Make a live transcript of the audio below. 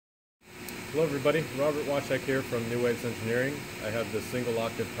Hello everybody, Robert Washek here from NuWaves Engineering. I have this single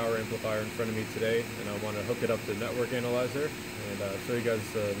octave power amplifier in front of me today, and I want to hook it up to Network Analyzer and show you guys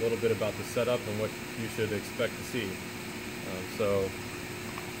a little bit about the setup and what you should expect to see. So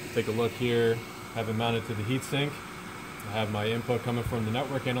take a look here. I have it mounted to the heatsink. I have my input coming from the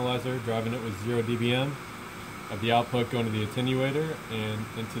Network Analyzer, driving it with 0 dBm. I have the output going to the attenuator and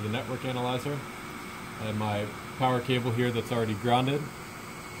into the Network Analyzer. I have my power cable here that's already grounded.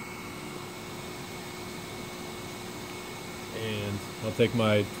 And I'll take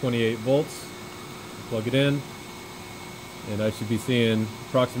my 28 volts, plug it in, and I should be seeing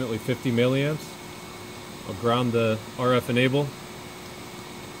approximately 50 milliamps. I'll ground the RF enable,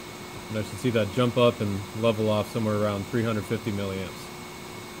 and I should see that jump up and level off somewhere around 350 milliamps.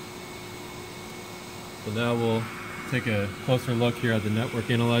 So now we'll take a closer look here at the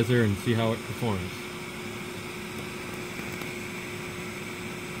Network Analyzer and see how it performs.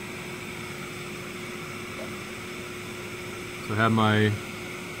 So I have my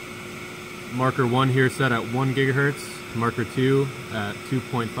marker 1 here set at 1 gigahertz, marker 2 at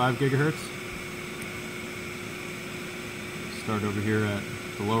 2.5 gigahertz. Start over here at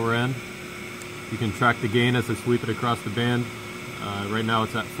the lower end. You can track the gain as I sweep it across the band. Right now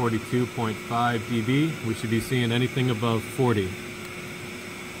it's at 42.5 dB. We should be seeing anything above 40.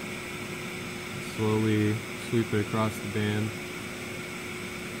 Slowly sweep it across the band.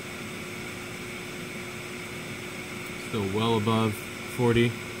 Still well above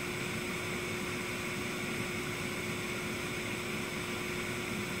 40.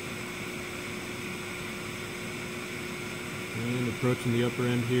 And approaching the upper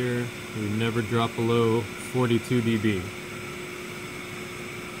end here, we never drop below 42 dB.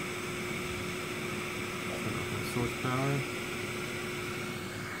 Source power.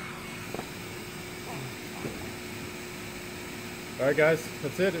 Alright guys,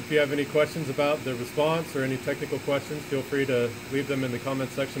 that's it. If you have any questions about the response or any technical questions, feel free to leave them in the comment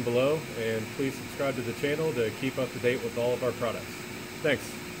section below, and please subscribe to the channel to keep up to date with all of our products. Thanks.